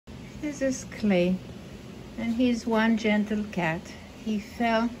This is Clay, and he's one gentle cat. He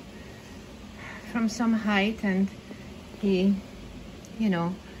fell from some height and he,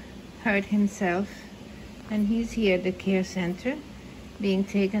 hurt himself. And he's here at the care center being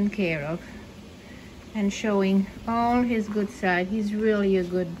taken care of and showing all his good side. He's really a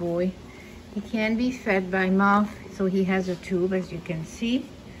good boy. He can be fed by mouth, so he has a tube, as you can see,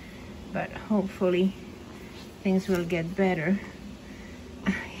 but hopefully things will get better.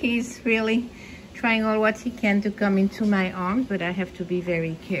 He's really trying all what he can to come into my arms, but I have to be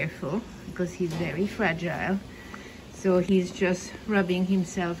very careful because he's very fragile. So he's just rubbing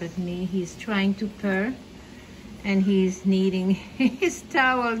himself at me. He's trying to purr, and he's needing his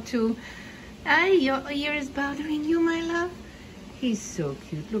towel too. Your ear is bothering you, my love? He's so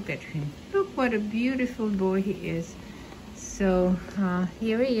cute. Look at him. Look what a beautiful boy he is. So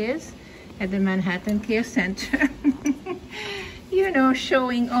here he is at the Manhattan Care Center.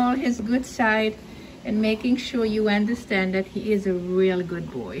 Showing all his good side and making sure you understand that he is a real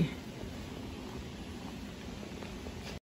good boy.